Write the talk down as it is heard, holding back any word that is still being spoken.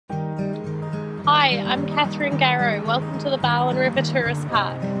Hi, I'm Catherine Garrow. Welcome to the Barwon River Tourist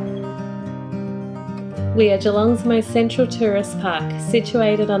Park. We are Geelong's most central tourist park,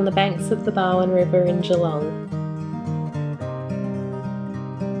 situated on the banks of the Barwon River in Geelong.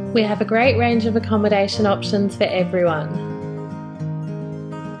 We have a great range of accommodation options for everyone.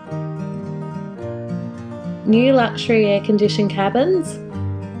 New luxury air-conditioned cabins,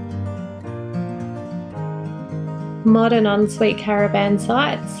 modern ensuite caravan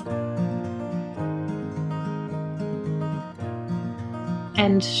sites,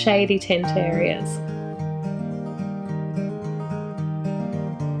 and shady tent areas.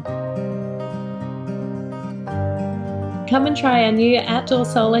 Come and try our new outdoor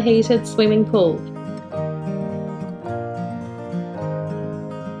solar heated swimming pool.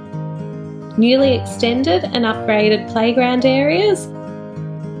 Newly extended and upgraded playground areas,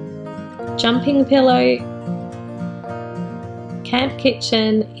 jumping pillow, camp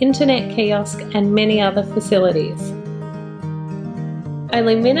kitchen, internet kiosk and many other facilities.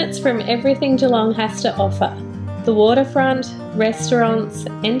 Only minutes from everything Geelong has to offer. The waterfront, restaurants,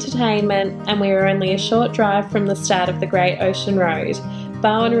 entertainment, and we are only a short drive from the start of the Great Ocean Road.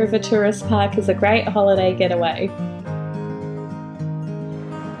 Barwon River Tourist Park is a great holiday getaway.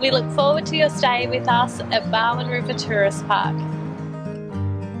 We look forward to your stay with us at Barwon River Tourist Park.